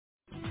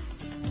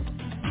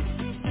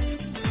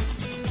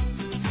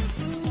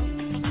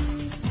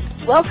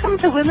Welcome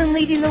to Women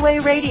Leading the Way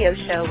radio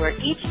show, where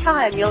each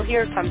time you'll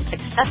hear from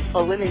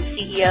successful women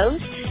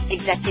CEOs,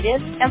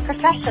 executives, and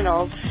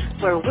professionals,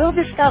 where we'll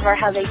discover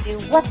how they do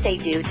what they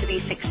do to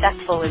be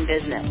successful in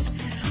business.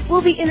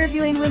 We'll be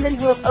interviewing women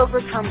who have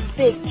overcome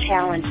big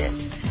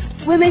challenges,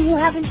 women who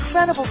have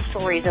incredible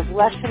stories of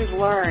lessons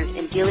learned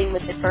in dealing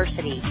with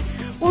adversity.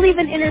 We'll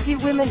even interview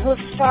women who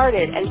have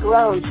started and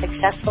grown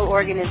successful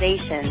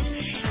organizations,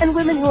 and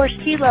women who are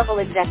C-level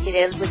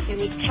executives with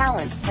unique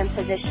talents and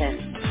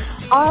positions.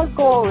 Our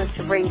goal is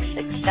to bring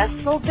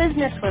successful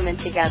business women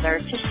together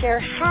to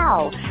share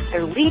how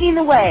they're leading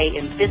the way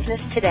in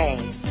business today.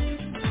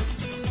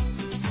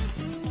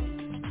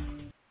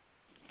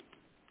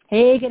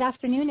 Hey, good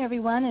afternoon,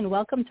 everyone, and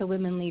welcome to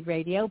Women Lead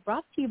Radio,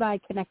 brought to you by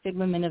Connected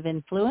Women of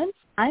Influence.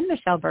 I'm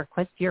Michelle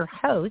Bergquist, your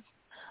host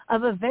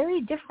of a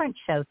very different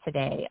show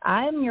today.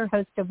 I'm your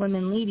host of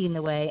Women Leading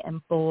the Way, and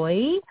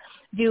boy,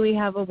 do we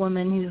have a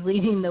woman who's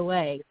leading the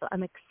way. So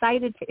I'm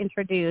excited to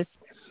introduce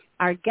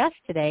our guest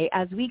today,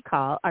 as we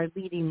call our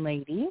leading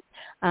lady.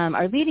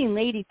 Our leading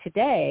lady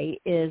today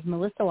is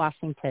Melissa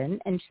Washington,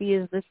 and she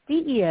is the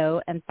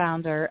CEO and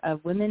founder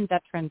of Women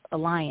Veterans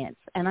Alliance.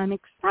 And I'm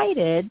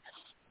excited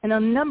in a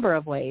number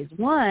of ways.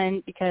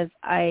 One, because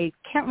I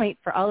can't wait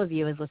for all of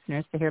you as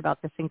listeners to hear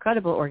about this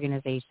incredible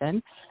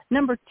organization.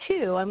 Number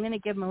two, I'm going to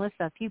give Melissa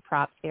a few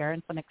props here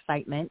and some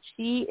excitement.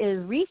 She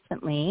is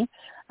recently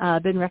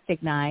been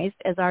recognized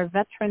as our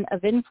Veteran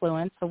of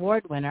Influence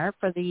Award winner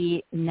for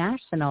the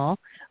National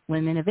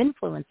Women of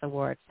Influence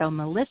Award. So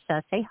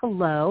Melissa, say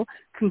hello.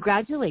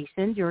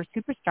 Congratulations. You're a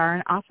superstar,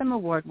 an awesome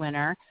award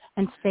winner,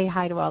 and say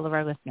hi to all of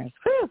our listeners.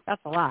 Whew,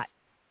 that's a lot.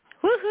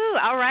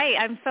 Woohoo! All right.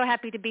 I'm so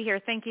happy to be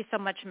here. Thank you so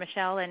much,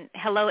 Michelle, and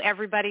hello,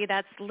 everybody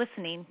that's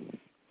listening.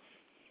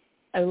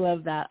 I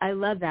love that. I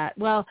love that.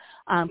 Well,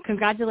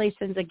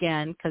 congratulations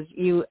again, because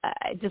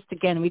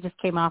we just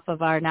came off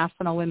of our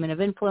National Women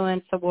of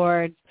Influence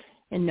Awards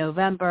in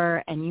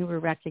November, and you were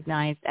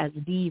recognized as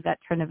the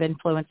Veteran of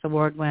Influence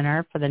Award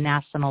winner for the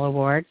National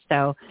Award.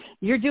 So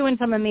you're doing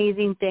some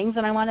amazing things,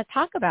 and I want to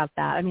talk about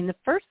that. I mean, the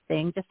first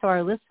thing, just so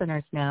our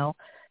listeners know,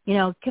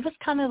 give us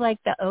kind of like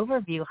the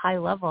overview, high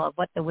level, of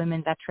what the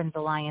Women Veterans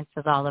Alliance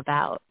is all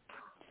about,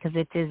 because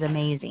it is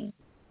amazing.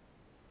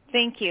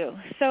 Thank you.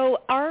 So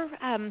our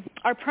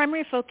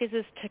primary focus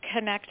is to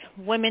connect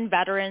women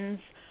veterans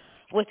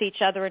with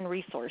each other and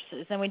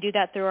resources, and we do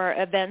that through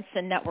our events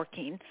and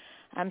networking.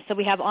 So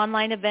we have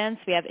online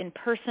events, we have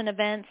in-person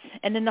events,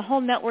 and then the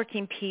whole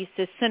networking piece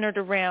is centered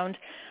around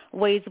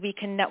ways we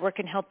can network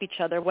and help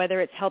each other,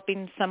 whether it's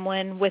helping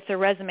someone with a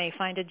resume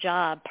find a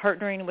job,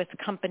 partnering with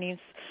companies,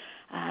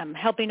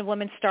 helping a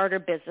woman start her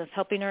business,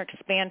 helping her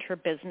expand her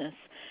business,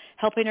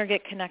 helping her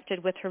get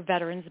connected with her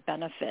veterans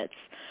benefits,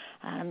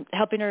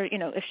 helping her,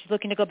 if she's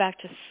looking to go back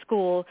to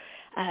school.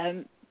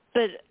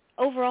 But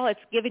overall, it's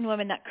giving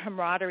women that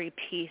camaraderie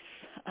piece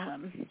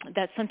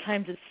that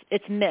sometimes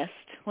it's missed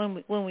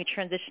when we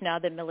transition out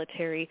of the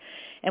military,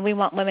 and we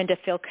want women to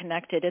feel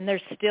connected. And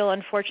there's still,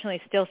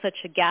 unfortunately, such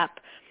a gap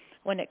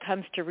when it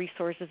comes to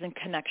resources and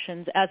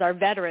connections as our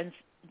veterans,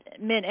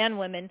 men and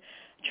women,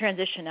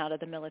 transition out of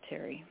the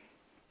military.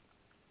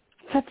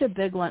 Such a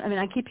big one. I mean,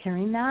 I keep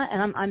hearing that,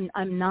 and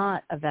I'm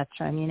not a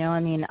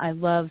veteran. I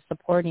love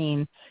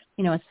supporting,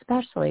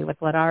 especially with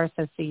what our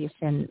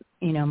association,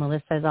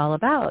 Melissa, is all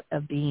about,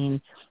 of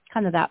being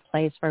kind of that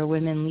place where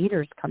women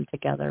leaders come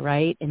together,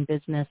 right, in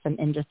business and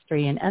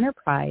industry and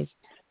enterprise.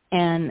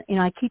 And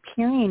I keep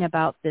hearing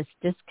about this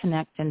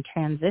disconnect and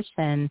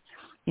transition,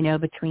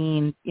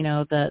 between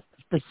the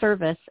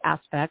service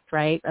aspect,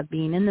 right, of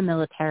being in the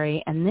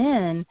military, and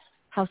then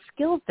how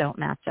skills don't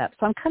match up.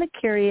 So I'm kind of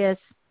curious,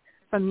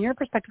 from your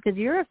perspective, because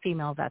you're a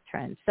female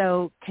veteran.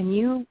 So can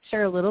you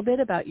share a little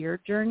bit about your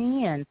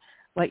journey and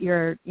what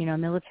your,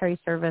 military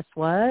service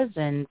was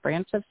and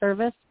branch of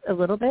service a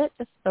little bit,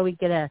 just so we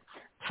get a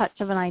touch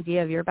of an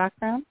idea of your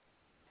background?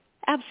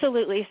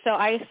 Absolutely. So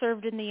I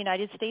served in the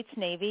United States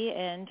Navy,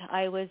 and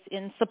I was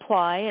in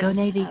supply. And, Go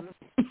Navy.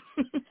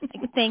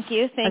 Thank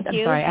you. I'm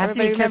sorry. I have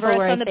to be careful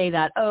where I say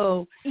that.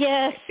 Oh,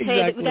 yes. Exactly.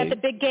 Hey, we got the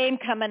big game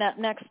coming up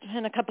next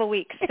in a couple of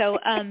weeks. So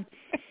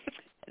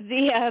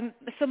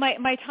So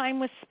my time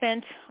was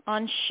spent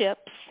on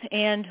ships,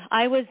 and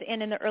I was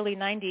in the early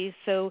 90s,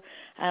 so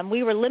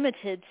we were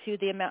limited to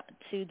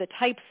the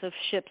types of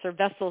ships or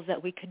vessels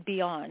that we could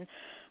be on.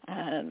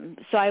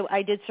 So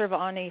I did serve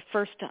on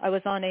I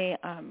was on a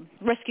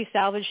rescue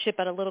salvage ship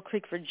out of Little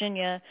Creek,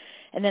 Virginia,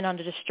 and then on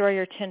a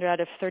destroyer tender out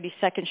of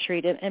 32nd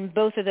Street. And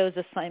both of those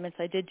assignments,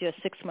 I did do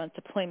a 6-month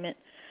deployment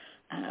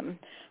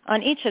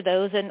on each of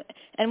those,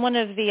 and one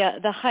of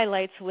the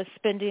highlights was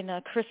spending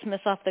Christmas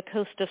off the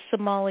coast of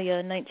Somalia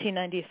in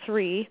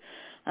 1993.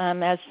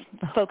 As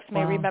folks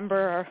may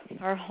remember,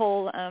 our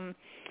whole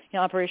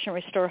Operation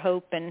Restore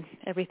Hope and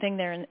everything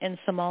there in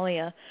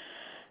Somalia.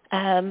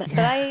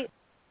 But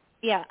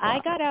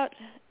I got out,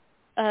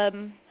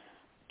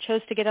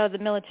 chose to get out of the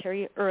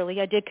military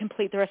early. I did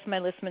complete the rest of my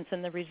enlistments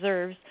in the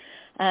reserves,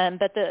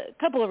 but a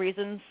couple of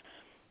reasons.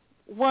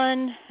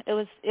 One, it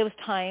was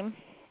time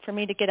for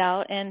me to get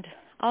out, and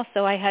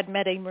also I had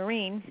met a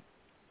Marine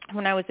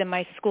when I was in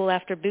my school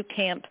after boot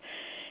camp.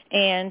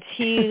 And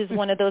he's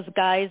one of those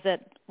guys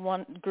that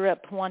grew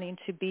up wanting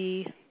to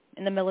be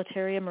in the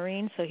military, a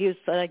Marine. So he was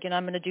like,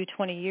 I'm going to do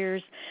 20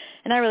 years.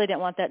 And I really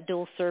didn't want that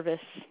dual service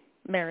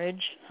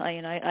marriage.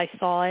 I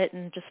saw it,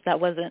 and just that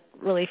wasn't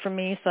really for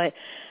me. So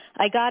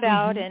I got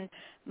out, and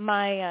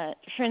my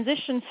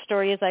transition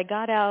story is I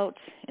got out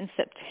in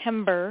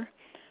September.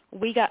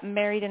 We got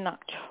married in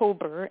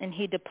October, and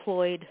he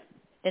deployed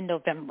in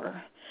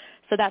November.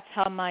 So that's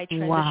how my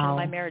transition,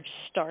 my marriage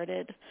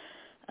started.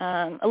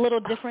 A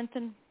little different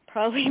than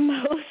probably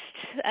most.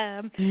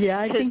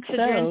 I think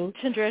so.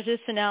 To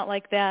transition out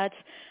like that.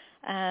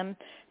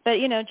 But,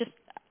 just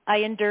I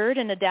endured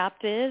and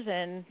adapted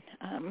and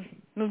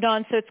moved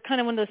on. So it's kind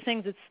of one of those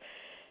things. It's,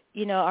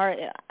 you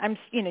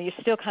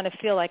still kind of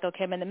feel like,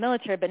 okay, I'm in the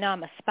military, but now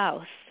I'm a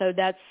spouse. So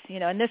that's,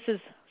 and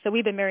so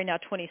we've been married now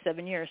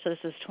 27 years. So this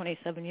is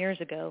 27 years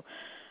ago.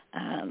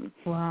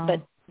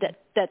 But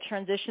that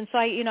transition. So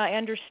I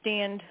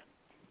understand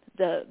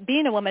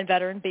being a woman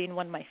veteran, being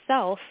one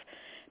myself,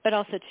 but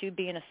also to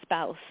being a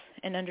spouse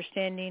and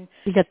understanding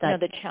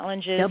the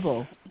challenges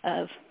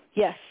of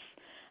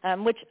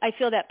which I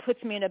feel that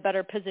puts me in a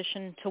better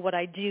position to what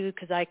I do,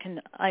 because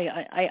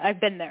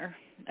I've been there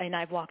and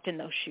I've walked in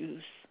those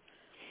shoes.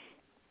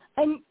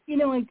 And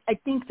I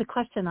think the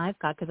question I've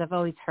got, because I've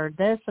always heard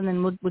this, and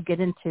then we'll get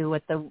into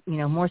what the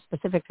more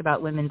specifics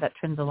about Women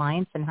Veterans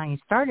Alliance and how you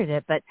started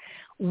it. But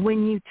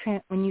when you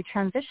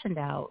transitioned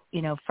out,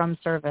 from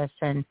service,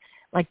 and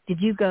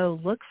did you go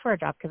look for a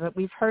job? Because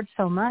we've heard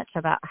so much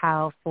about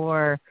how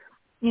for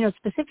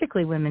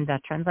specifically women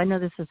veterans, I know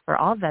this is for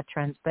all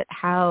veterans, but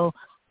how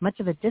much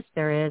of a dip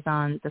there is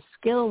on the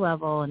skill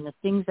level and the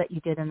things that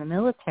you did in the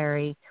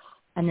military,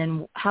 and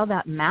then how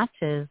that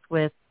matches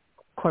with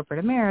corporate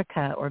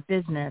America or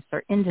business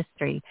or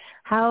industry.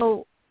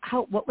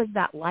 What was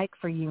that like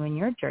for you in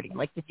your journey?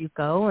 Did you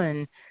go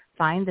and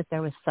find that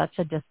there was such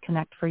a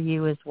disconnect for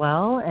you as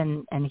well,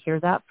 and hear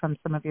that from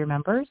some of your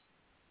members?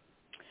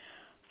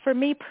 For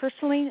me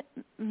personally,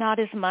 not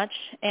as much.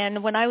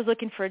 And when I was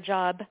looking for a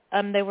job,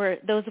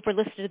 those were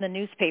listed in the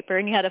newspaper,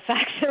 and you had to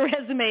fax a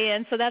resume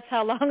in. So that's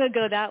how long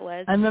ago that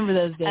was. I remember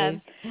those days.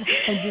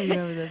 I do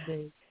remember those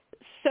days.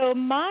 So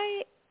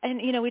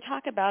we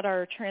talk about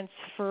our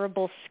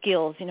transferable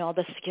skills. All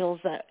the skills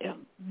that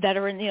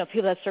veteran,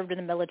 people that served in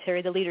the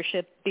military, the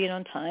leadership, being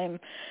on time.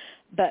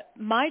 But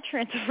my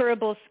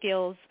transferable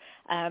skills.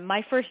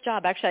 My first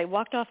job, actually, I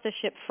walked off the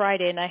ship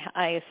Friday, and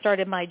I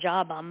started my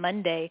job on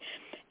Monday.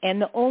 And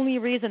the only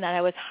reason that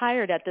I was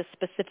hired at this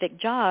specific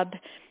job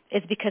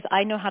is because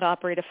I know how to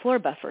operate a floor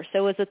buffer.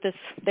 So it was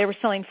they were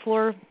selling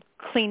floor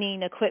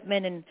cleaning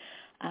equipment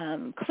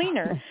and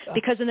cleaner,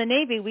 because in the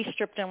Navy we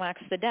stripped and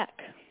waxed the deck.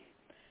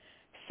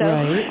 So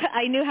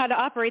I knew how to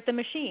operate the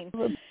machine.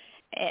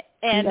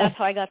 And that's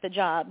how I got the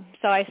job.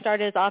 So I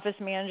started as office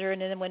manager and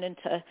then went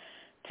into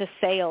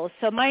sales.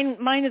 So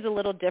mine is a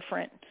little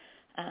different.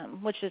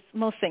 Which is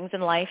most things in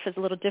life is a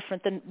little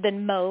different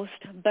than most,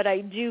 but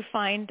I do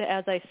find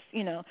as I,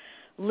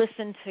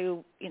 listen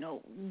to,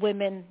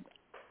 women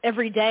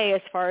every day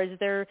as far as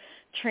their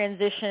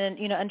transition,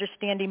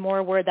 understanding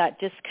more where that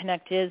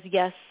disconnect is.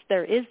 Yes,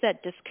 there is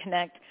that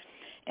disconnect.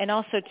 And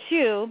also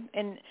too,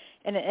 and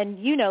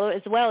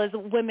as well as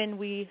women,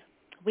 we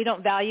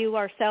don't value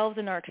ourselves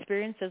and our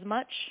experience as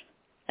much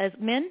as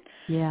men.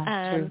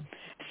 Yeah, true.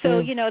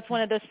 So, it's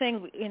one of those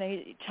things,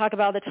 you talk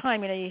about all the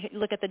time, you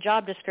look at the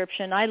job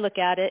description. I look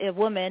at it, a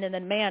woman, and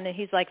then man, and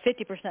he's like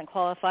 50%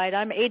 qualified.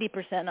 I'm 80%,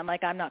 and I'm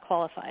like, I'm not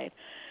qualified.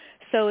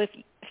 So if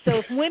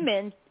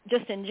women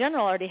just in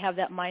general already have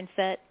that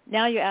mindset,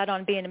 now you add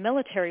on being a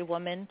military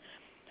woman,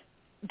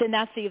 then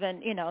that's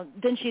even,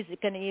 then she's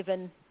going to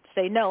even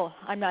say, no,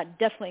 I'm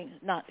definitely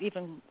not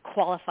even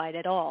qualified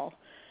at all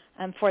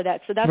for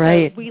that. So that's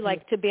why we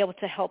like to be able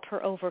to help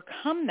her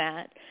overcome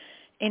that.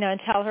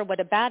 And tell her what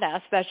a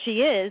badass that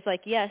she is.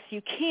 Like, yes,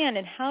 you can.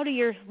 And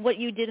what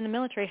you did in the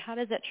military, how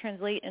does that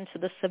translate into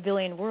the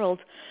civilian world?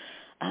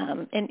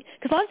 And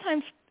because a lot of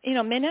times,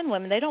 men and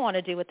women, they don't want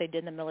to do what they did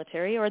in the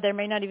military, or there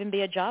may not even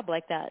be a job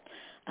like that.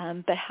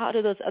 But how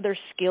do those other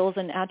skills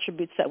and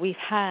attributes that we've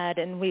had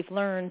and we've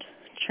learned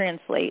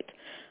translate?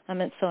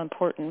 It's so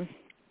important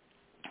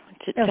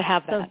to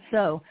have that.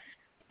 So.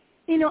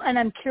 And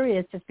I'm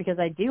curious just because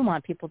I do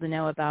want people to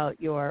know about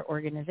your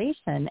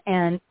organization.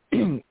 And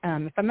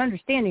if I'm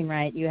understanding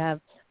right, you have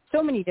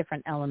so many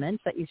different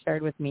elements that you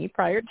shared with me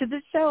prior to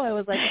the show. I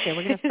was like, okay,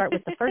 we're going to start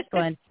with the first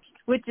one,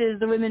 which is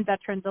the Women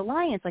Veterans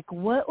Alliance.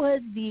 What was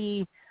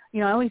the,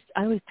 I always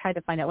try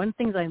to find out. One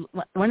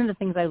of the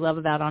things I love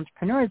about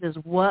entrepreneurs is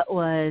what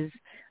was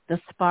the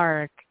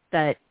spark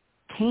that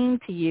came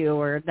to you,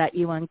 or that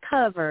you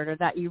uncovered, or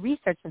that you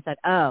researched and said,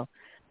 oh,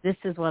 this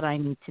is what I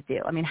need to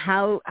do.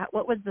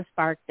 What was the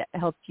spark that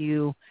helped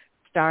you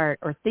start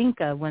or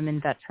think of Women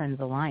Veterans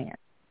Alliance?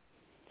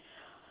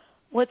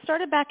 Well, it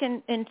started back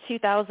in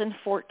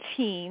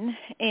 2014,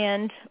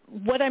 and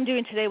what I'm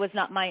doing today was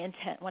not my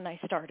intent when I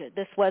started.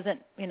 This wasn't,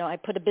 I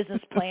put a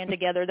business plan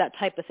together, that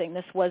type of thing.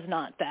 This was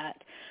not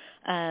that.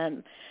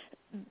 At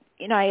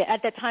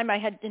that time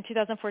in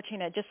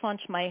 2014, I just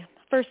launched my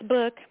first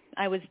book.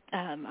 I'm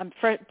a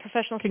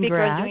professional speaker.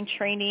 Congrats. I was doing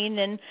training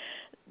and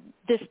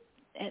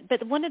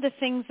but one of the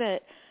things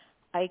that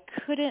I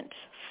couldn't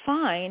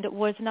find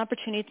was an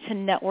opportunity to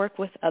network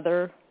with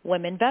other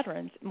women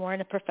veterans, more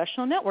in a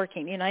professional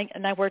networking.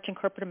 And I worked in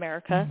corporate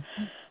America,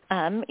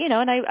 and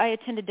I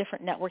attended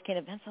different networking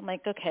events. I'm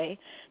like, okay,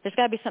 there's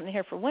got to be something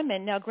here for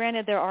women. Now,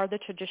 granted, there are the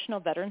traditional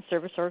veteran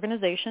service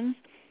organizations,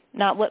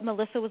 not what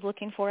Melissa was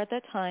looking for at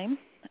that time,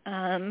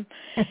 and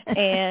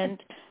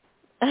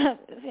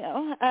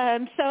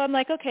so I'm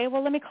like, okay,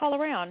 well, let me call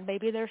around.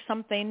 Maybe there's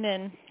something.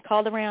 And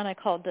called around. I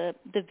called the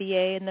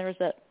VA, and there was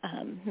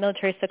a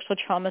military sexual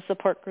trauma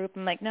support group.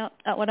 I'm like, no,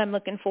 not what I'm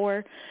looking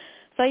for.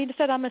 So I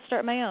decided I'm going to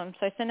start my own.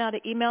 So I sent out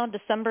an email in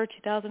December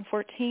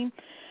 2014.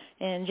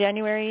 In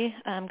January,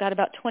 got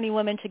about 20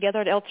 women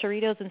together at El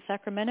Cerritos in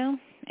Sacramento,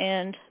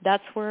 and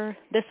that's where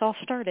this all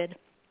started.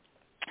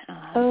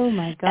 Oh,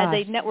 my gosh.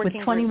 As a networking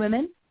With 20 group.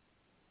 women?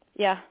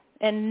 Yeah,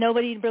 and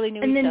nobody really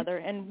knew each other.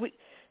 And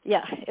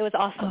it was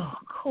awesome. Oh,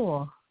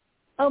 cool.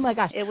 Oh, my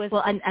gosh. It was.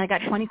 Well, I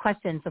got 20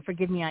 questions, so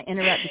forgive me. I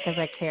interrupt because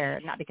I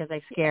care, not because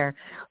I scare.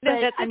 No,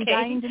 but that's I'm okay.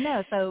 dying to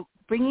know. So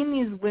bringing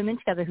these women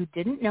together who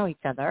didn't know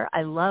each other,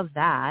 I love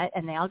that,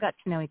 and they all got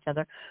to know each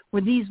other.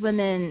 Were these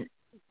women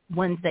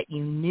ones that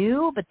you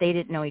knew, but they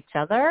didn't know each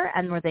other?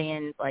 And were they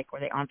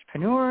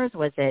entrepreneurs?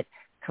 Was it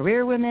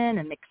career women,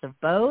 a mix of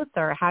both?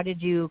 Or how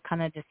did you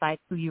kind of decide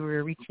who you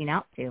were reaching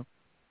out to?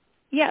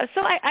 Yeah,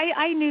 so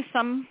I knew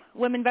some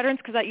women veterans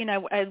because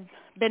I've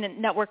been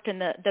networked in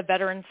the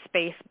veteran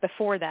space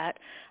before that,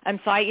 and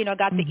so I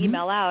got the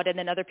email out, and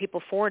then other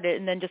people forwarded it,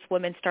 and then just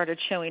women started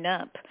showing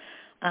up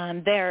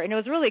there, and it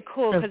was really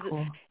cool because.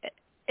 Cool.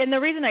 And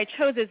the reason I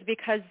chose is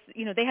because,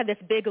 they had this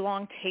big,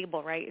 long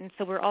table, right? And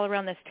so we're all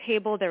around this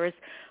table. There was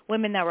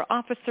women that were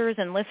officers,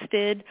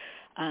 enlisted,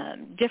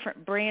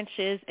 different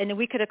branches, and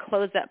we could have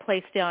closed that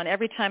place down.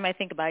 Every time I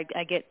think about it,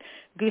 I get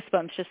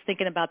goosebumps just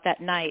thinking about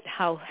that night,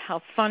 how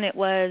fun it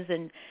was,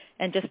 and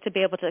just to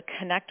be able to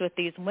connect with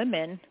these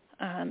women.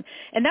 And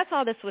that's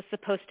all this was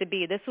supposed to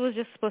be. This was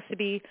just supposed to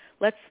be,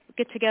 let's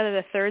get together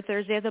the third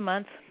Thursday of the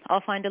month.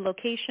 I'll find a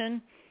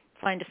location,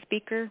 find a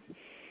speaker,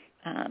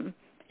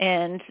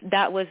 and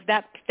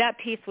that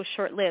piece was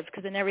short-lived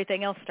because then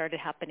everything else started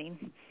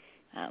happening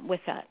with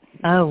that.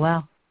 Oh,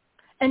 wow.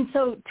 And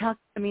so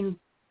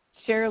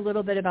share a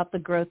little bit about the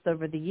growth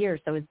over the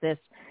years. So is this,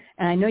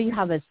 and I know you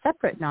have a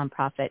separate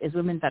nonprofit. Is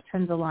Women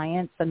Veterans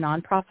Alliance a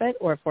nonprofit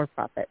or a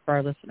for-profit for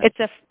our listeners?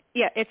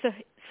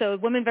 So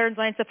Women Veterans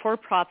Alliance is a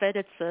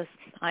for-profit.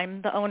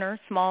 I'm the owner,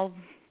 small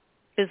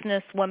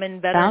business, woman,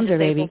 veteran,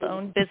 disabled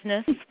owned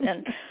business,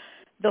 and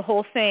the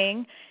whole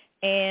thing.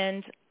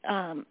 And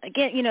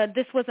again,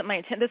 this wasn't my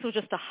intent. This was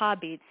just a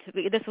hobby.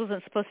 This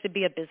wasn't supposed to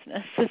be a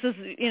business. This is,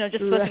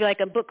 just supposed to be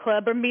like a book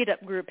club or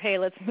meetup group. Hey,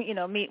 let's,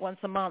 meet once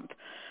a month.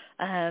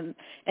 And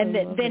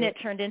then it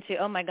turned into,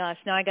 oh my gosh,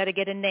 now I got to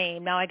get a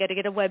name. Now I got to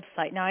get a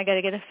website. Now I got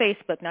to get a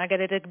Facebook. Now I got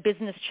to get a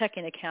business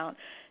checking account.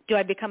 Do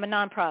I become a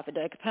nonprofit?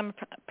 Do I become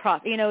a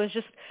profit? It was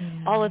just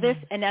all of this.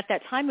 And at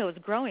that time, it was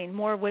growing.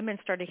 More women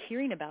started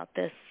hearing about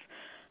this.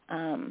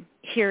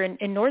 Here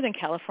in Northern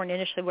California,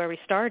 initially where we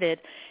started,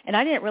 and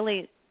I didn't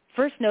really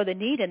first know the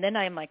need, and then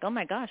I'm like, oh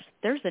my gosh,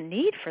 there's a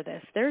need for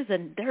this. There's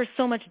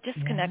so much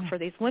disconnect for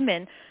these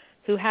women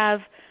who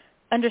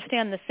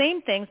understand the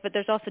same things, but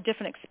there's also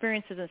different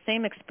experiences and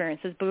same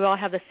experiences, but we all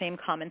have the same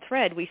common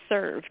thread. We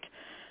served,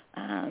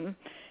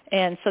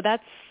 and so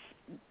that's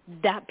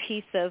that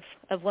piece of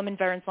Women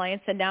Veterans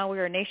Alliance, and now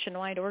we're a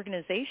nationwide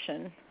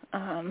organization,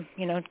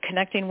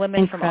 connecting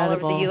women from all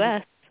over the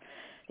U.S.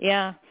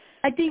 Yeah.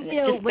 I think,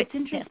 what's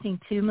interesting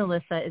too,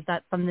 Melissa, is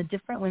that from the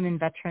different women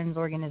veterans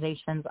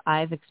organizations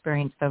I've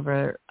experienced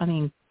over,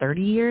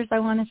 30 years, I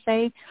want to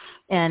say,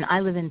 and I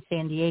live in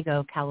San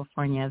Diego,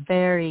 California,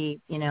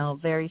 very,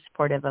 very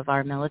supportive of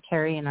our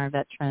military and our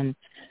veterans,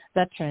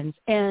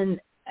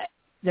 and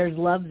there's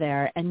love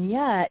there. And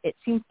yet it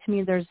seems to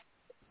me there's,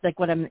 like,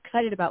 what I'm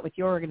excited about with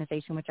your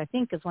organization, which I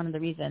think is one of the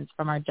reasons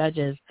from our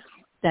judges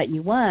that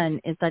you won,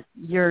 is that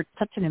you're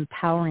such an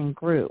empowering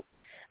group.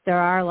 There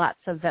are lots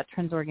of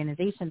veterans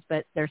organizations,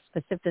 but they're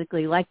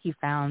specifically, like you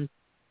found,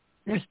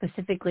 they're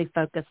specifically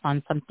focused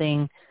on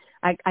something,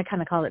 I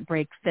kind of call it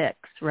break fix,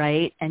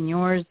 right? And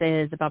yours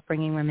is about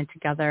bringing women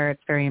together.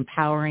 It's very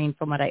empowering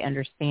from what I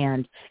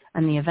understand,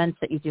 and the events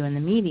that you do in the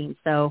meetings.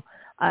 So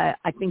I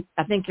think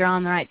you're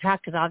on the right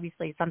track, because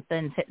obviously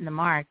something's hitting the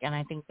mark, and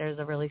I think there's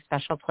a really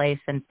special place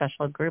and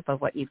special group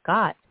of what you've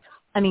got.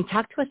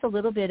 Talk to us a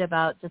little bit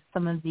about just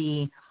some of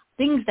the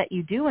things that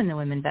you do in the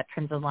Women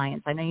Veterans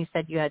Alliance. I know you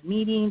said you had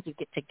meetings, you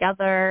get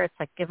together. It's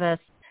like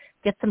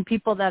get some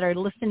people that are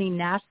listening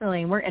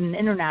nationally, and we're an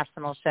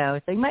international show,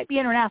 so you might be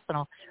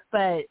international,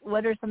 but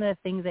what are some of the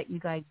things that you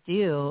guys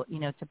do,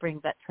 to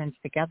bring veterans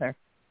together?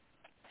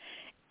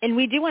 And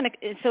we do want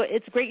to, so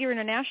it's great you're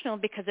international,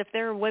 because if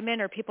there are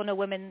women or people know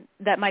women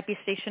that might be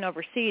stationed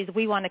overseas,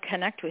 we want to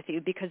connect with you,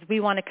 because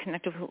we want to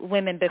connect with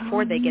women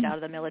before they get out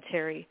of the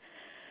military.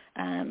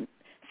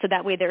 So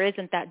that way there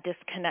isn't that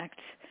disconnect.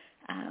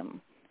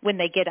 when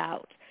they get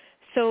out.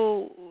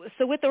 So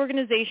with the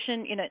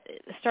organization,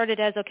 it started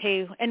as,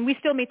 okay, and we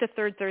still meet the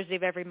third Thursday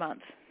of every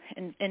month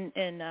in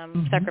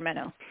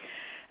Sacramento.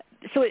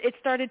 So it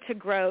started to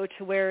grow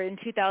to where in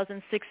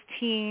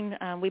 2016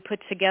 we put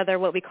together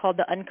what we called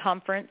the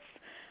Unconference.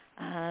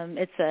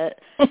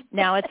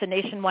 Now it's a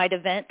nationwide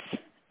event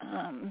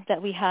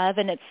that we have,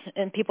 and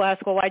people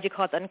ask, well, why'd you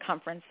call it the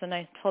Unconference? And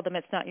I told them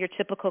it's not your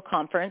typical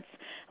conference.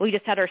 We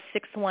just had our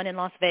 6th one in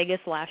Las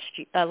Vegas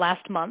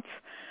last month.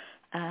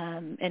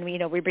 And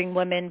we bring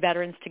women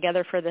veterans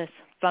together for this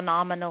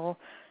phenomenal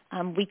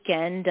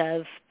weekend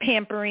of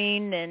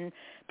pampering and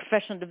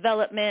professional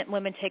development.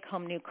 Women take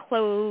home new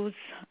clothes.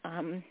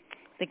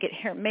 They get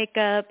hair and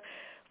makeup.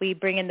 We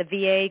bring in the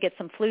VA, get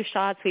some flu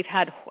shots. We've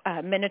had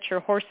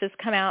miniature horses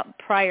come out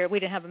prior. We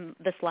didn't have them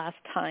this last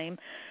time.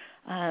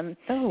 Wow.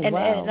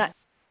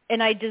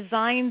 And I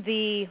designed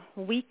the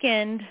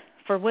weekend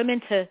for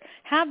women to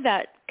have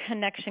that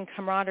connection,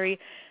 camaraderie,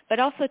 but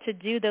also to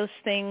do those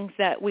things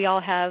that we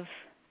all have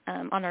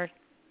on our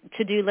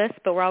to-do list,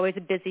 but we're always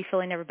busy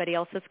filling everybody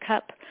else's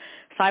cup.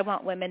 So I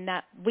want women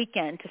that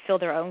weekend to fill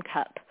their own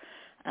cup,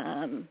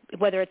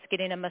 whether it's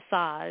getting a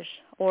massage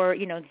or,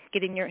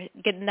 getting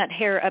that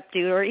hair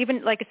updo, or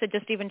even, like I said,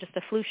 just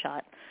a flu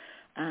shot.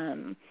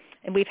 And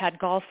we've had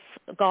Golf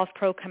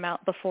Pro come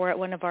out before at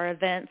one of our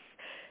events.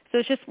 So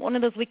it's just one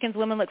of those weekends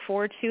women look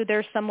forward to.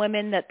 There's some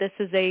women that this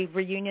is a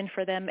reunion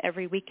for them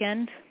every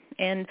weekend,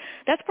 and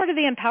that's part of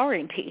the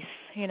empowering piece.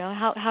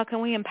 How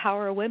can we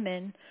empower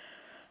women,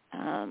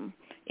 in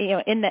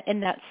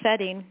that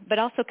setting, but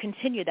also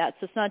continue that.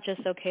 So it's not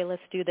just, okay,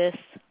 let's do this.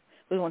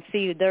 We won't see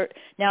you.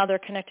 Now they're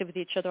connected with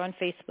each other on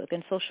Facebook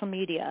and social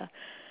media.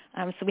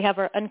 So we have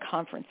our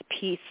Unconference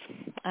piece.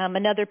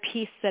 Another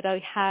piece that I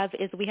have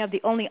is we have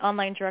the only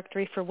online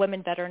directory for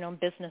women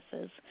veteran-owned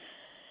businesses,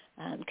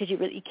 because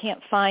you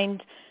can't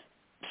find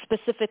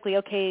specifically,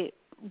 okay,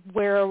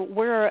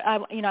 where I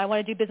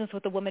want to do business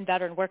with a woman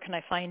veteran. Where can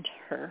I find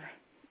her?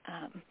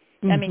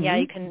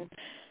 You can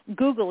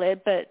Google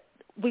it, but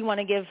we want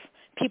to give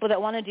people that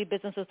want to do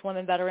business with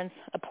women veterans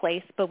a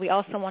place, but we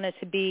also want it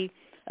to be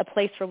a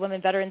place for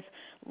women veterans.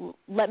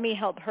 Let me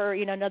help her,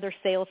 another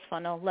sales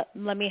funnel.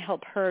 Let me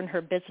help her in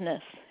her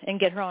business and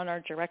get her on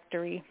our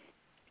directory.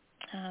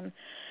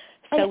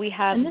 So we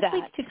have and this that.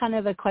 leads to kind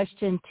of a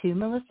question too,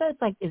 Melissa.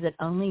 It's like, is it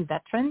only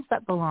veterans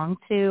that belong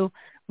to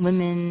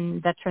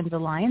Women Veterans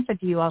Alliance, or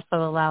do you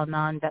also allow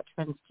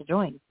non-veterans to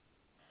join?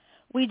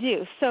 We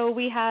do. So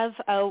we have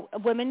a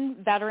women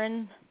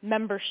veteran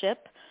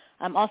membership.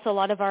 Also, a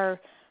lot of our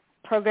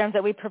programs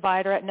that we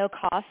provide are at no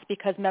cost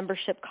because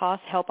membership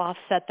costs help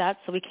offset that,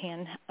 so we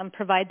can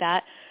provide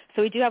that.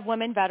 So we do have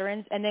women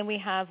veterans, and then we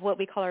have what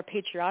we call our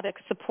patriotic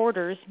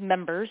supporters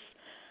members,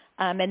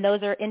 and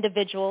those are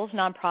individuals,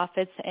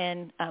 nonprofits,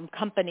 and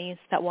companies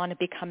that want to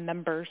become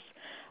members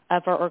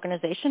of our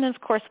organization. And,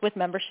 of course, with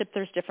membership,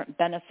 there's different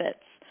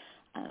benefits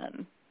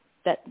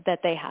that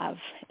they have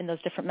in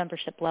those different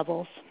membership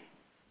levels.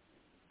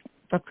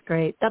 That's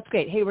great.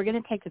 Hey, we're going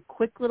to take a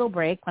quick little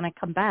break. When I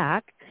come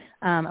back,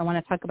 I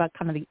want to talk about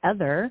kind of the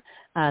other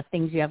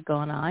things you have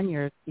going on.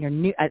 Your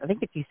new, I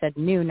think if you said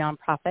new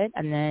nonprofit,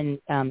 and then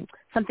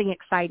something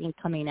exciting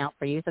coming out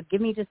for you. So give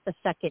me just a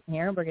second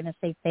here. We're going to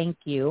say thank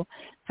you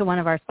to one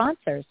of our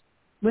sponsors.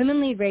 Women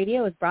Lead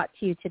Radio is brought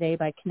to you today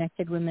by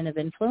Connected Women of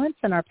Influence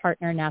and our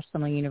partner,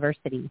 National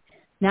University.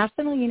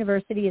 National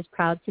University is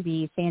proud to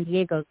be San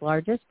Diego's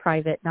largest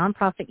private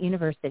nonprofit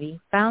university,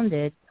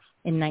 founded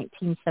in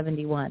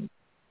 1971.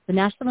 The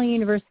National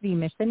University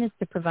mission is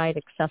to provide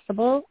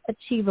accessible,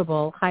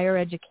 achievable higher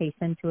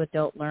education to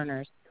adult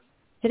learners.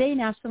 Today,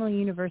 National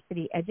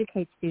University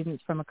educates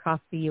students from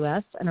across the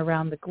U.S. and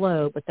around the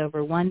globe with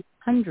over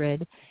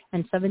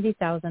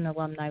 170,000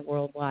 alumni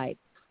worldwide.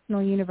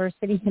 National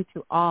University and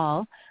to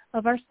all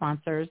of our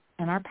sponsors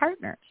and our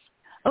partners.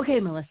 Okay,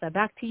 Melissa,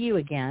 back to you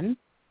again.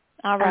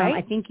 All right.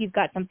 I think you've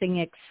got something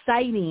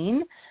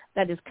exciting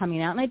that is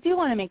coming out. And I do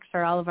want to make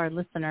sure all of our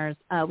listeners,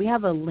 we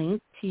have a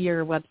link to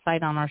your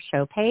website on our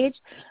show page.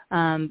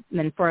 And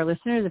for our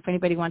listeners, if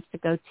anybody wants to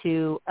go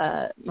to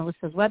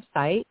Melissa's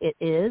website, it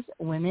is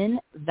Women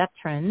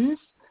Veterans,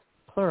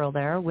 plural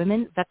there,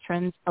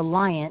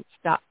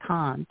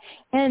 womenveteransalliance.com.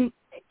 And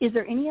is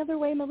there any other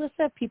way,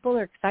 Melissa, if people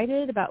are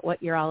excited about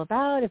what you're all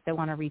about, if they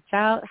want to reach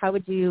out, how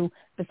would you,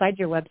 besides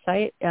your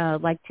website,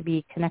 like to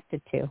be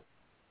connected to?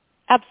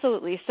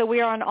 Absolutely. So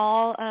we are on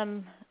all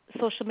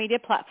social media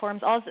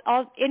platforms. All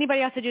anybody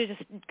has to do is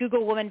just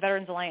Google Women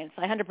Veterans Alliance.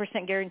 I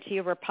 100% guarantee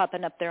you we're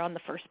popping up there on the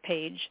first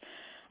page.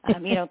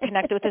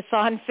 Connect with us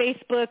on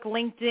Facebook,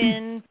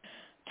 LinkedIn,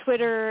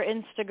 Twitter,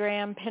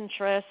 Instagram,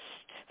 Pinterest.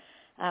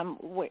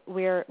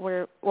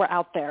 We're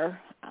out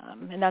there,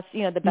 and that's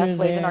the best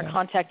ways. And our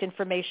contact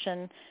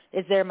information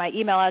is there. My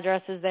email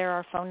address is there.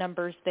 Our phone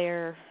number's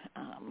there.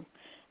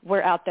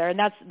 We're out there, and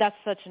that's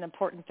such an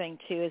important thing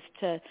too. Is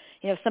to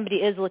if somebody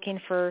is looking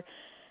for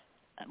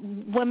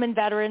women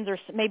veterans, or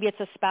maybe it's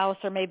a spouse,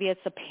 or maybe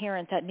it's a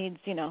parent that needs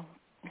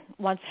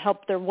wants to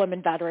help their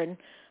women veteran.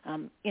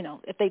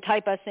 If they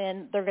type us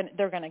in,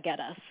 they're gonna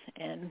get us,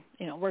 and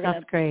we're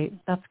gonna.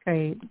 That's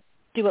great.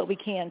 do what we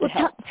can to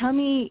help. Tell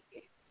me,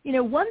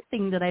 one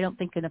thing that I don't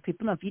think enough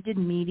people know, if you did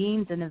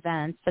meetings and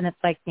events, and it's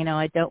like,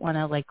 I don't want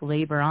to like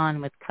labor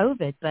on with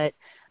COVID, but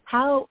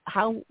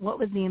what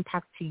was the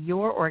impact to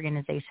your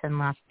organization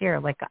last year?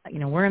 Like,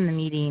 we're in the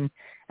meeting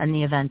and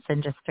the events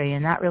industry,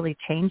 and that really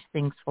changed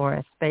things for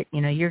us. But,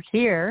 you're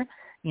here,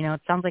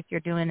 it sounds like you're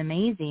doing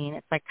amazing.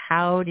 It's like,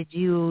 how did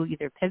you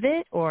either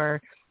pivot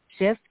or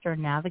shift or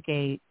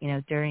navigate,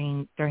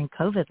 during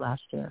COVID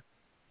last year?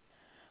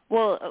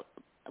 Well,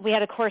 we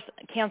had, of course,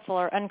 cancel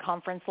our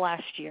unconference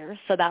last year,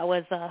 so that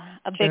was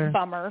a big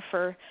bummer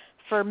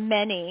for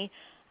many.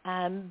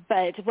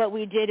 But what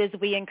we did is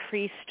we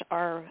increased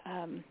our,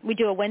 we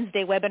do a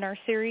Wednesday webinar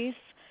series,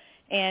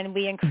 and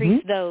we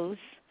increased those,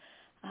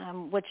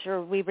 which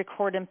we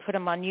record and put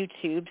them on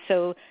YouTube.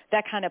 So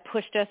that kind of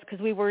pushed us because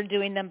we were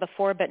doing them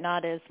before, but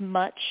not as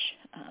much.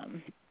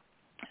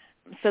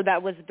 So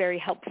that was very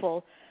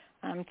helpful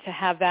to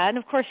have that. And,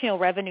 of course,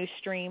 revenue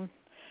stream,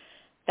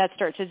 that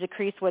starts to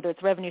decrease, whether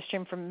it's revenue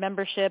stream from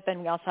membership,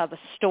 and we also have a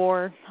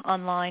store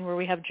online where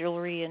we have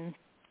jewelry and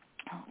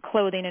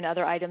clothing and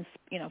other items,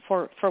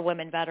 for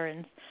women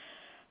veterans.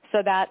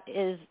 So that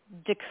is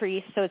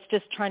decreased. So it's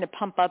just trying to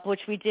pump up, which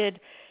we did.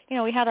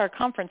 We had our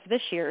conference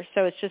this year,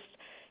 so it's just,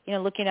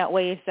 looking at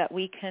ways that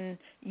we can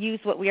use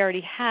what we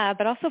already have,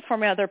 but also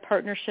forming other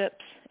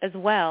partnerships as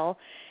well.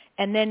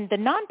 And then the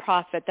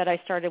nonprofit that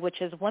I started,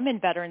 which is Women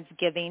Veterans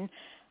Giving,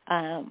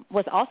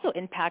 was also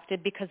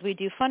impacted because we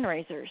do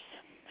fundraisers.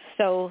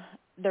 So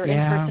they're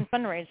in-person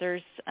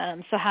fundraisers.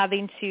 So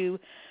having to,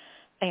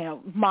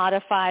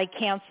 modify,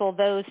 cancel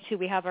those two.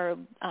 We have our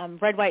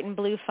Red, White, and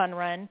Blue Fun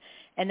Run,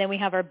 and then we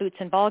have our Boots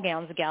and Ball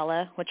Gowns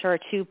Gala, which are our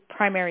two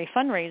primary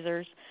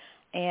fundraisers,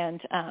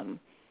 and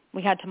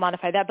we had to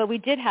modify that. But we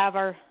did have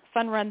our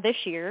fun run this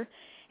year,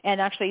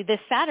 and actually this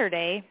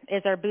Saturday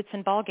is our Boots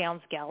and Ball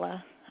Gowns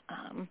Gala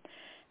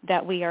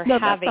that we are having.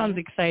 That sounds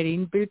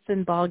exciting. Boots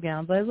and Ball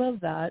Gowns. I love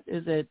that.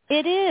 Is it?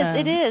 It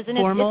is. And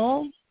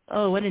formal?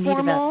 What a neat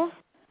event.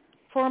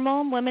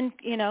 Formal women,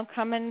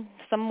 come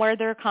some wear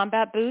their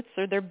combat boots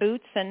or their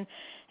boots, and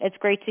it's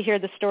great to hear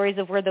the stories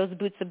of where those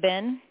boots have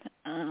been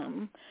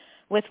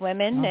with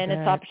women, and it's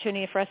an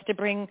opportunity for us to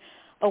bring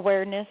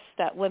awareness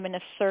that women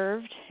have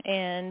served,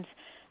 and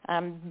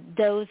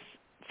those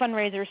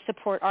fundraisers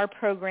support our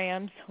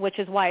programs, which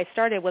is why I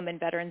started Women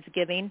Veterans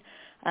Giving.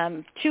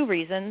 2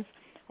 reasons.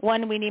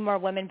 One, we need more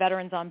women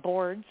veterans on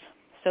boards.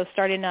 So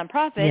starting a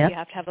nonprofit, you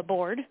have to have a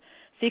board,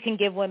 so you can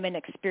give women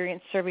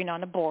experience serving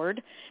on a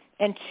board.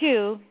 And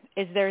 2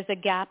 is there's a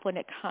gap when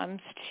it comes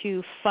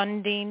to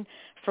funding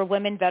for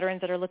women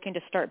veterans that are looking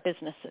to start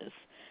businesses.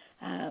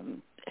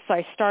 So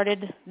I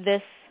started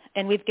this,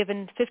 and we've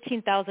given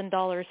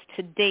 $15,000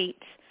 to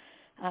date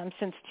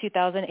since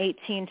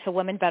 2018 to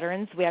women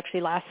veterans. We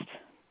actually last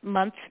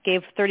month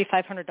gave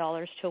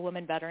 $3,500 to a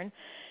women veteran,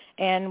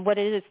 and what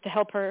it is to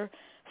help her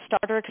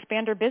start or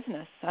expand her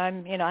business.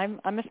 I'm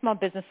a small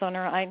business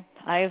owner.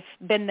 I've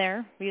been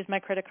there, used my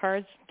credit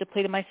cards,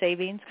 depleted my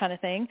savings, kind of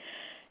thing.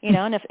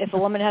 And if a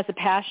woman has a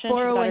passion, she's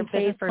got her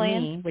business for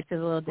plan, me, which is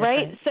a little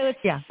different. Right? So it's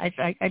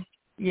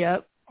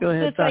Go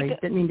ahead. So Sorry,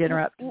 didn't mean to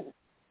interrupt.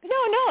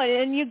 No,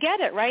 and you get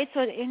it, right?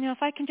 So if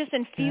I can just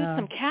infuse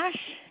some cash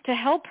to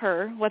help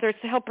her, whether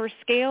it's to help her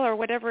scale or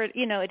whatever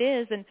it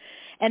is,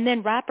 and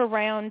then wrap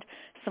around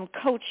some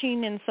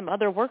coaching and some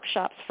other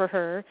workshops for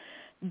her.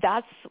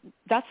 That's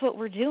what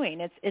we're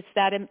doing. It's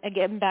that,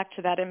 again, back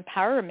to that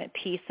empowerment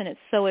piece, and it's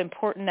so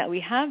important that we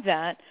have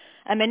that.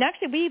 And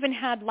actually, we even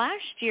had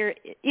last year,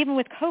 even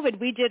with COVID,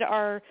 we did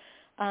our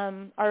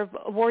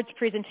awards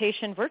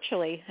presentation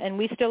virtually, and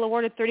we still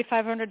awarded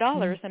 $3,500.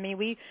 Mm-hmm. I mean,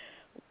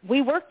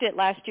 we worked it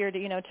last year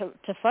to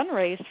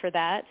fundraise for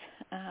that.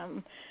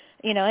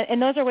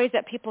 And those are ways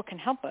that people can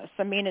help us.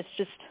 I mean, it's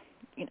just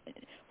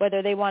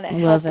whether they want to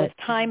help with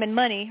time and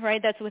money,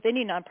 right? That's with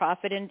any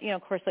nonprofit. And,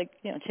 of course,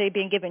 today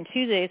being Giving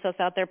Tuesday, so it's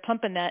out there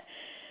pumping that,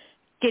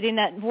 getting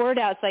that word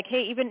out. It's like,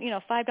 hey, even,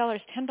 $5,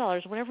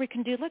 $10, whatever we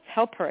can do, let's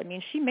help her. I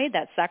mean, she made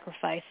that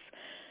sacrifice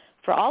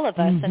for all of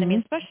us. Mm-hmm. And, I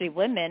mean, especially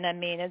women. I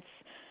mean, it's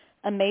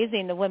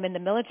amazing, the women in the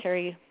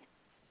military,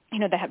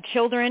 that have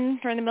children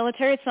during the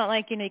military. It's not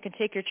like, you can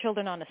take your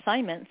children on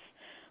assignments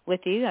with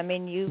you. I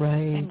mean, you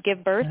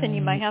give birth and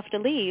you might have to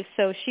leave.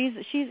 So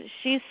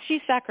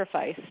she's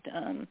sacrificed.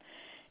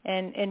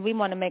 And we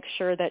want to make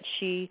sure that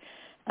she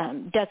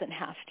doesn't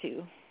have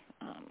to.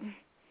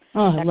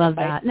 I love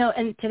that. No,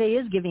 and today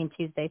is Giving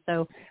Tuesday,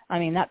 so, I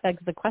mean, that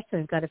begs the question.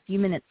 We've got a few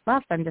minutes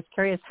left. I'm just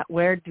curious,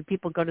 where do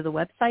people go to the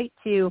website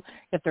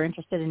if they're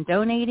interested in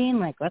donating?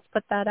 Like, let's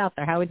put that out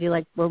there.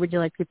 Where would you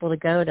like people to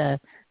go to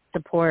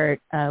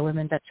support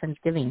Women Veterans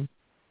Giving?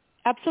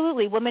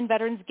 Absolutely.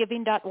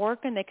 WomenVeteransGiving.org,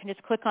 and they can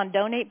just click on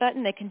Donate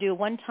button. They can do a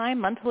one-time,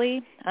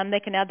 monthly. They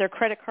can add their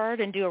credit card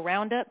and do a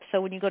roundup.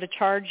 So when you go to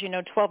charge,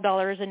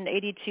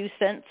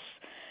 $12.82,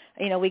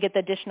 we get the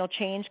additional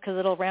change because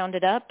it'll round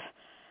it up.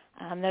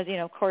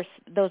 Of course,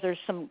 those are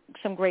some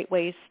great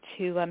ways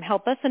to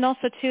help us. And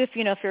also, too, if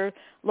you're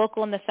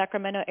local in the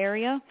Sacramento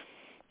area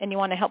and you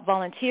want to help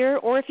volunteer,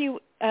 or if you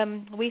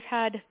we've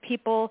had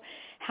people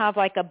have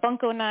like a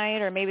bunko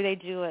night, or maybe they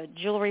do a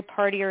jewelry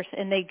party,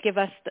 and they give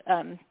us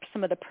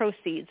some of the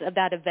proceeds of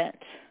that event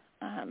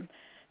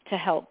to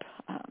help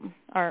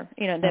our,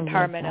 the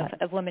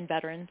empowerment of women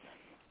veterans.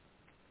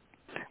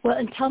 Well,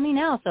 and tell me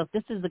now, so if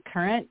this is the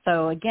current,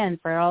 so again,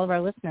 for all of our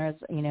listeners,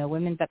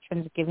 Women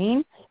Veterans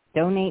Giving,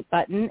 donate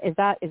button, is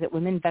it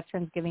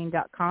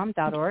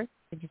womenveteransgiving.com.org?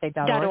 Did you say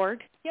 .org? .org.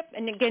 Yep.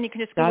 And again, you can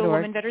just Google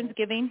Women Veterans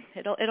Giving.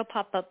 It'll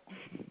pop up.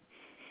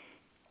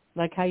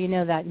 Like how you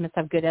know that. You must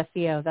have good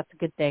SEO. That's a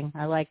good thing.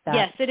 I like that.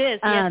 Yes, it is.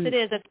 Yes, it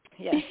is.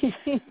 Yes.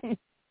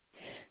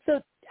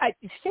 So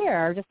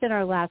share, just in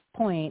our last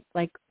point,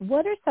 like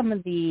what are some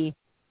of the,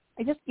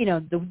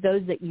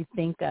 those that you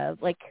think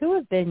of, like who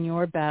have been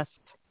your best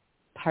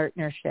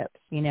partnerships,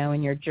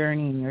 in your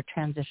journey and your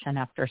transition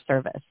after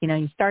service?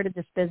 You started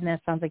this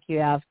business. Sounds like you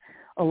have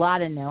a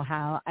lot of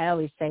know-how. I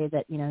always say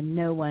that,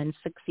 no one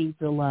succeeds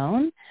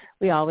alone.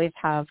 We always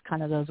have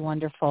kind of those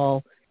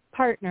wonderful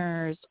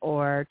partners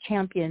or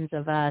champions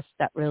of us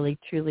that really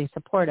truly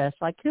support us.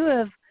 Like who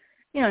have,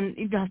 you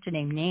don't have to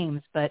name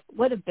names, but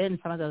what have been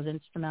some of those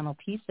instrumental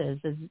pieces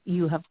as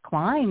you have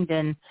climbed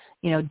and,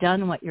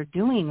 done what you're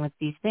doing with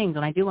these things?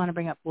 And I do want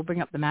to we'll bring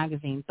up the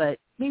magazine, but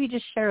maybe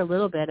just share a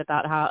little bit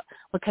about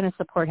what kind of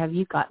support have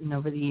you gotten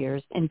over the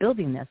years in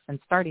building this and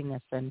starting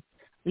this and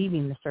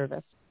leaving the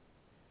service?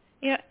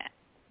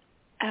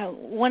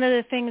 One of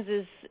the things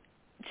is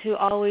to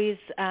always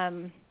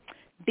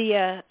be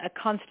a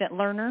constant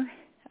learner.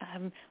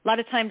 A lot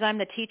of times I'm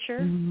the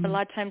teacher, but a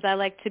lot of times I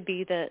like to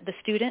be the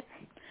student.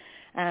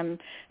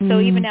 So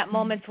even at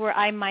moments where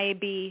I might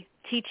be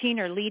teaching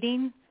or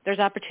leading, there's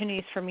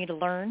opportunities for me to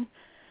learn.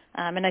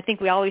 And I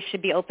think we always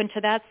should be open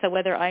to that. So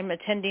whether I'm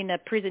attending a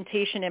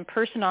presentation in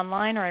person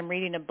online or I'm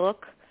reading a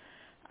book,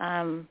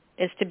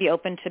 is to be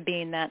open to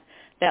being that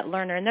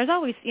learner. And there's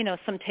always,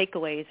 some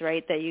takeaways,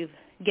 right, that you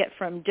get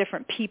from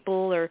different people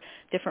or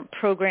different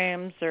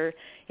programs or,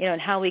 and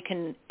how we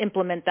can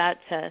implement that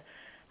to,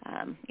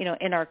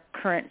 in our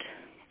current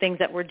things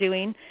that we're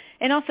doing.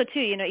 And also, too,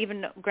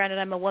 even granted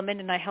I'm a woman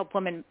and I help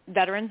women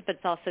veterans, but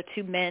it's also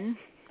two men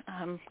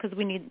because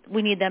we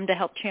need them to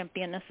help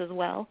champion us as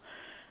well.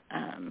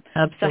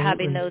 Absolutely. So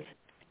having those.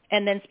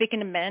 And then speaking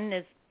to men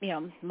is,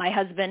 my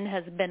husband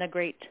has been a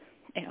great,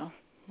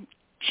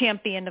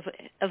 champion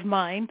of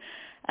mine,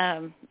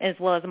 as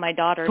well as my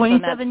daughter.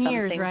 27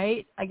 years,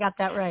 right? I got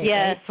that right.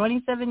 Yes. Right?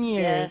 27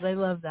 years. Yes. I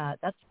love that.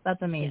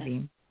 That's amazing.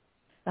 Yes.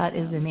 That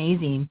is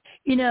amazing.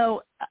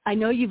 I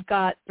know you've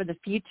got for the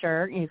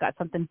future, you've got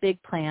something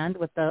big planned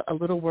with a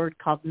little word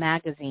called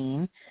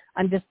magazine.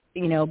 I'm just,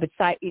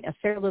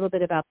 share a little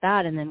bit about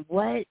that. And then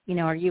what,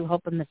 are you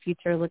hoping the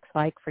future looks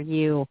like for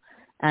you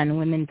and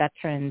Women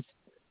Veterans,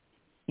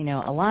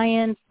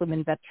 Alliance,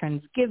 Women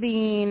Veterans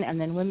Giving,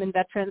 and then Women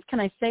Veterans. Can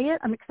I say it?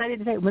 I'm excited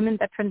to say it. Women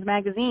Veterans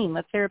Magazine.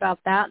 Let's hear about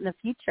that in the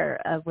future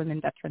of Women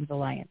Veterans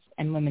Alliance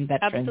and Women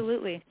Veterans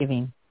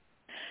Giving.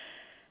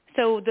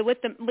 So with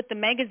the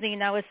magazine,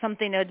 that was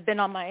something that had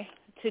been on my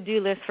to-do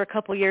list for a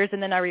couple of years,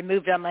 and then I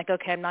removed it. I'm like,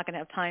 okay, I'm not going to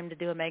have time to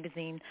do a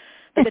magazine.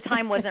 But the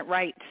time wasn't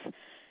right.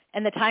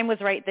 And the time was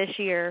right this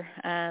year.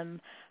 I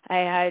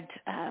had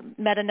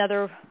met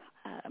another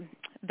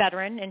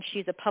veteran, and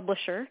she's a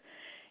publisher.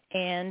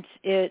 And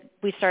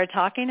we started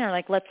talking, and we're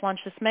like, let's launch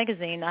this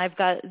magazine. I've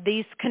got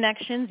these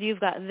connections. You've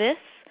got this.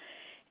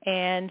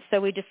 And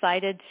so we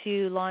decided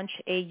to launch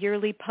a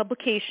yearly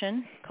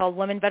publication called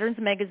Women Veterans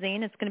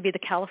Magazine. It's going to be the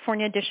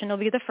California edition. It'll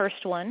be the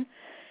first one.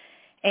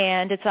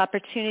 And it's an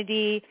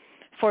opportunity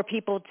for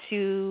people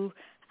to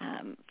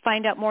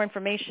find out more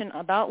information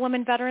about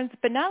women veterans.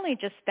 But not only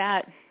just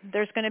that,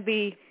 there's going to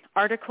be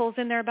articles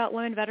in there about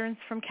women veterans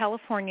from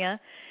California,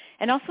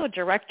 and also a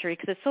directory,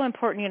 because it's so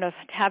important, to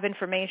have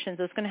information.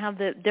 So it's going to have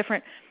the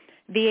different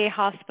VA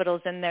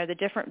hospitals in there, the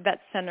different vet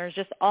centers,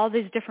 just all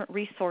these different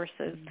resources.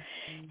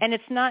 Mm-hmm. And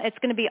it's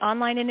going to be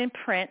online and in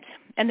print.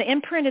 And the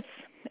imprint,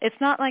 it's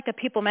not like a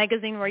People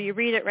magazine where you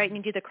read it, right, and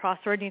you do the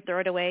crossword and you throw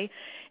it away.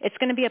 It's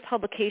going to be a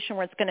publication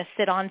where it's going to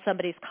sit on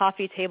somebody's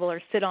coffee table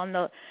or sit in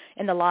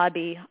the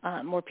lobby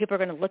where people are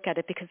going to look at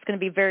it, because it's going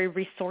to be very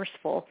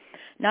resourceful,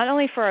 not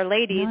only for our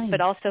ladies, nice,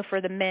 but also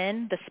for the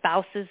men, the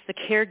spouses, the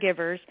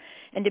caregivers,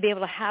 and to be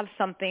able to have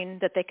something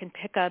that they can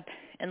pick up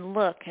and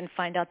look and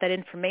find out that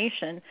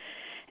information.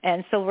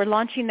 And so we're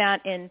launching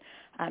that in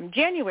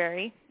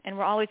January, and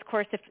we're always, of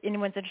course, if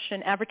anyone's interested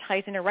in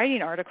advertising or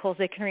writing articles,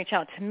 they can reach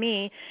out to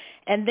me.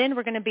 And then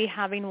we're going to be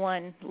having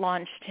one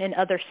launched in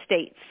other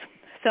states.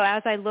 So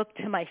as I look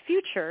to my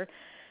future,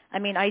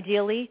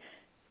 ideally,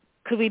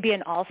 could we be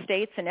in all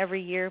states and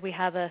every year we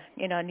have a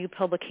new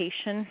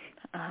publication?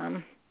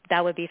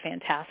 That would be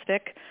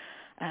fantastic.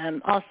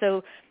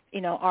 Also,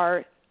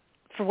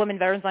 for Women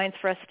Veterans Alliance,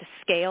 for us to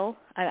scale,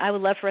 I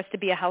would love for us to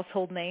be a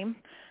household name.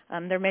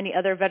 There are many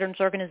other veterans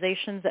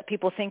organizations that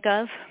people think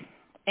of,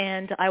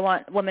 and I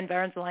want Women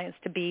Veterans Alliance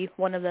to be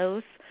one of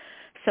those,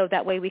 so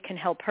that way we can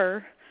help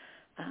her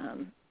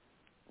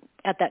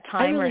at that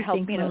time. I really or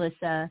help, think,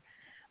 Melissa,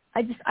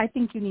 I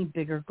think you need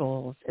bigger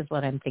goals is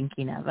what I'm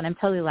thinking of. And I'm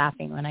totally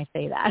laughing when I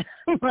say that.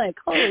 I'm like,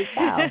 holy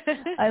cow,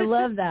 I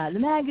love that. The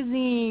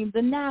magazine,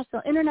 the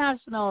national,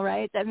 international,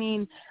 right? I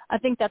mean, I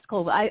think that's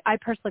cool. I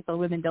personally feel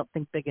women don't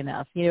think big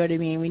enough. You know what I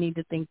mean? We need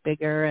to think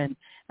bigger and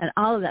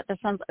all of that. That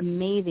sounds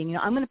amazing. You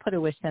know, I'm going to put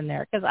a wish in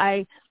there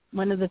because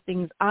one of the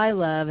things I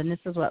love, and this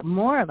is what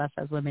more of us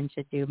as women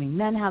should do. I mean,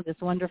 men have this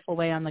wonderful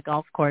way on the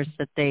golf course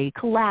that they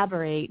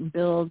collaborate and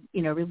build,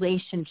 you know,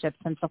 relationships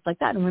and stuff like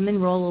that. And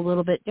women roll a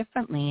little bit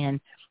differently.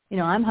 And, you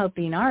know, I'm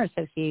hoping our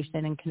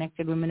association and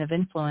Connected Women of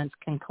Influence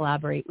can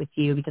collaborate with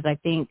you because I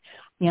think,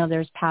 you know,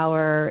 there's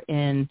power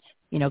in,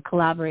 you know,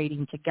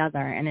 collaborating together,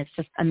 and it's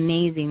just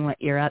amazing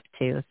what you're up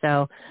to.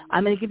 So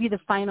I'm going to give you the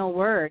final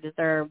word. Is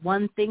there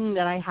one thing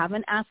that I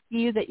haven't asked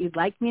you that you'd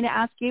like me to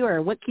ask you,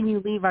 or what can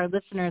you leave our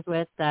listeners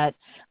with that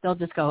they'll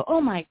just go,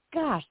 oh, my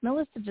gosh,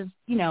 Melissa just,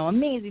 you know,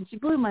 amazing. She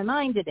blew my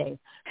mind today.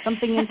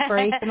 Something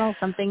inspirational,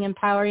 something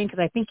empowering, because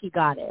I think you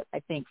got it, I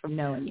think, from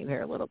knowing you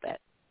here a little bit.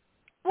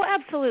 Well,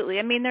 absolutely.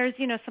 I mean, there's,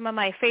 you know, some of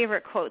my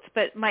favorite quotes,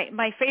 but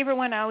my favorite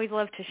one I always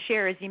love to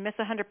share is you miss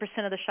 100%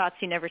 of the shots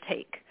you never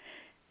take.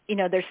 You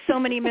know, there's so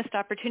many missed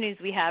opportunities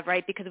we have,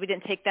 right, because we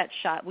didn't take that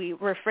shot. We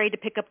were afraid to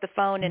pick up the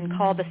phone and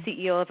call the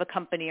CEO of a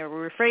company, or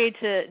we're afraid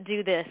to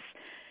do this.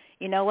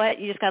 You know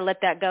what? You just got to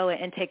let that go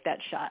and take that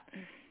shot.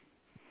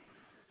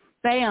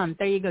 Bam.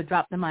 There you go.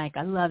 Drop the mic.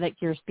 I love it.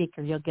 You're a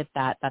speaker. You'll get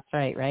that. That's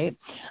right, right?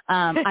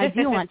 I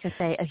do want to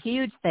say a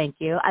huge thank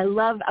you. I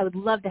would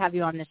love to have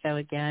you on the show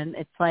again.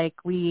 It's like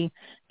we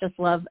just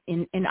love,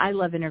 and I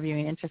love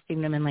interviewing interesting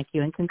women like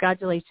you. And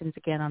congratulations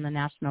again on the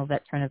National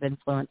Veteran of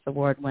Influence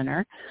Award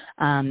winner,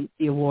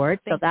 the award.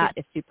 So that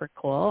is super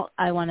cool.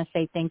 I want to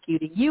say thank you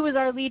to you as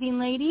our leading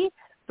lady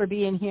for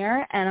being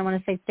here. And I want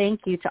to say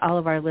thank you to all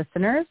of our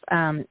listeners.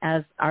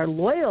 As our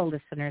loyal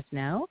listeners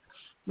know,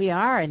 we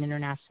are an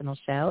international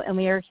show, and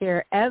we are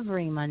here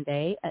every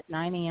Monday at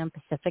 9 a.m.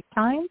 Pacific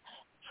time,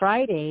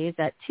 Fridays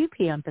at 2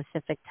 p.m.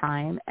 Pacific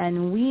time,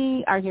 and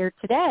we are here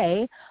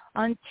today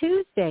on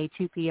Tuesday,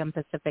 2 p.m.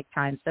 Pacific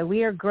time. So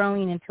we are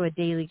growing into a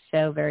daily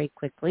show very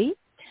quickly,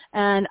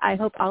 and I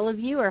hope all of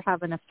you are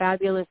having a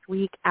fabulous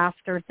week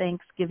after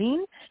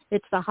Thanksgiving.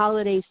 It's the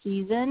holiday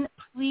season.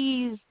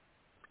 Please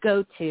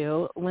go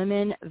to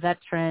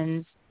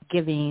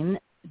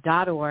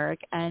womenveteransgiving.org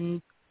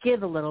and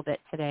give a little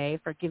bit today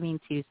for Giving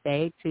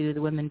Tuesday to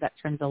the Women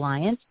Veterans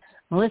Alliance.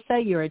 Melissa,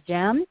 you're a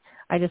gem.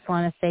 I just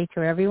want to say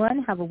to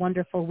everyone, have a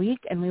wonderful week,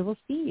 and we will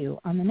see you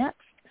on the next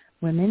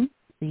Women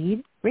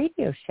Lead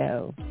Radio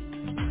Show.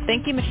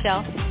 Thank you,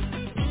 Michelle.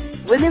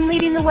 Women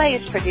Leading the Way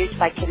is produced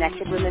by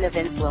Connected Women of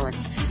Influence,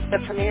 the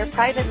premier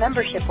private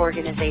membership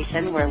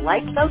organization where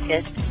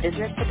like-focused,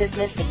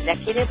 business-to-business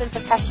executive and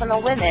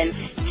professional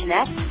women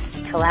connect,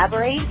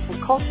 collaborate,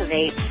 and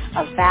cultivate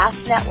a vast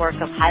network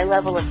of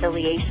high-level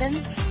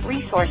affiliations,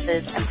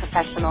 resources, and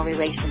professional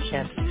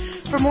relationships.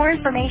 For more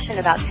information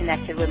about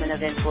Connected Women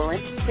of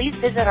Influence, please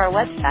visit our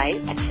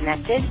website at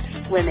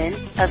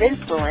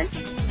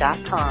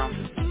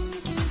connectedwomenofinfluence.com.